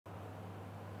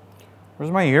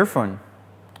Where's my earphone?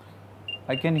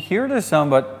 I can hear the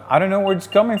sound, but I don't know where it's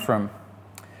coming from.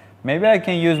 Maybe I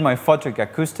can use my FOTRIC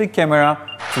acoustic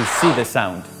camera to see the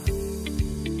sound.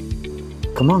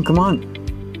 Come on, come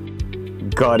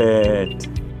on. Got it.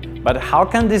 But how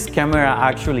can this camera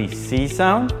actually see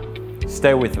sound?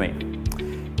 Stay with me.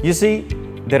 You see,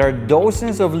 there are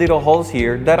dozens of little holes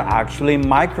here that are actually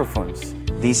microphones.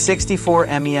 These 64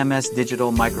 MEMS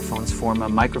digital microphones form a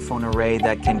microphone array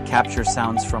that can capture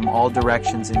sounds from all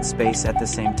directions in space at the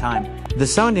same time. The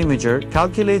sound imager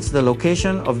calculates the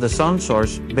location of the sound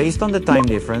source based on the time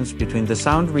difference between the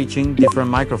sound reaching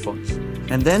different microphones,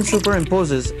 and then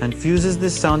superimposes and fuses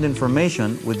this sound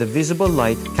information with the visible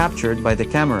light captured by the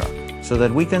camera so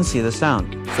that we can see the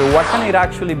sound. So what can it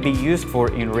actually be used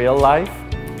for in real life?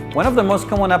 One of the most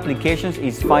common applications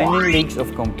is finding leaks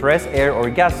of compressed air or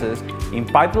gases in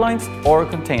pipelines or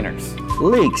containers.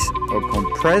 Leaks or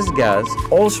compressed gas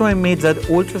also emit that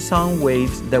ultrasound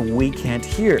waves that we can't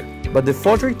hear. But the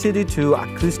FOTRIC TD2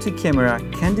 acoustic camera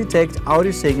can detect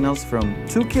audio signals from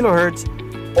 2 kHz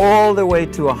all the way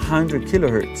to 100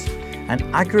 kHz and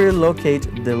accurately locate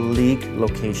the leak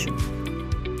location.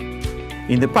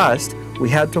 In the past, we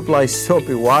had to apply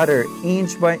soapy water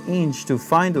inch by inch to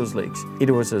find those leaks. It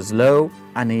was slow,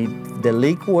 and if the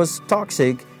leak was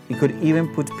toxic, it could even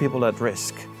put people at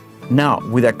risk. Now,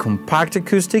 with a compact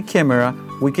acoustic camera,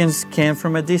 we can scan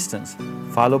from a distance,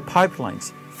 follow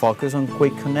pipelines, focus on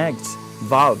quick connects,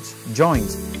 valves,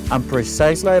 joints, and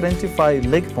precisely identify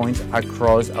leak points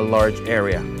across a large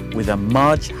area with a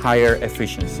much higher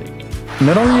efficiency.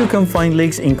 Not only you can find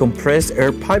leaks in compressed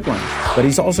air pipelines, but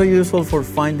it's also useful for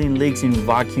finding leaks in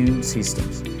vacuum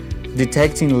systems,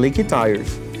 detecting leaky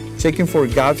tires, checking for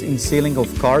gaps in sealing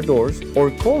of car doors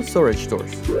or cold storage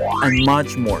doors, and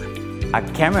much more. A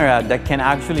camera that can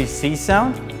actually see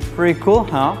sound? Pretty cool,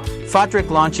 huh? FOTRIC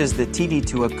launches the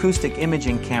TD2 acoustic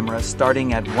imaging camera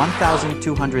starting at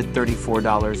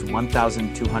 $1,234,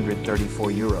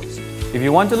 €1,234. If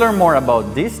you want to learn more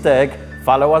about this tech,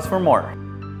 follow us for more.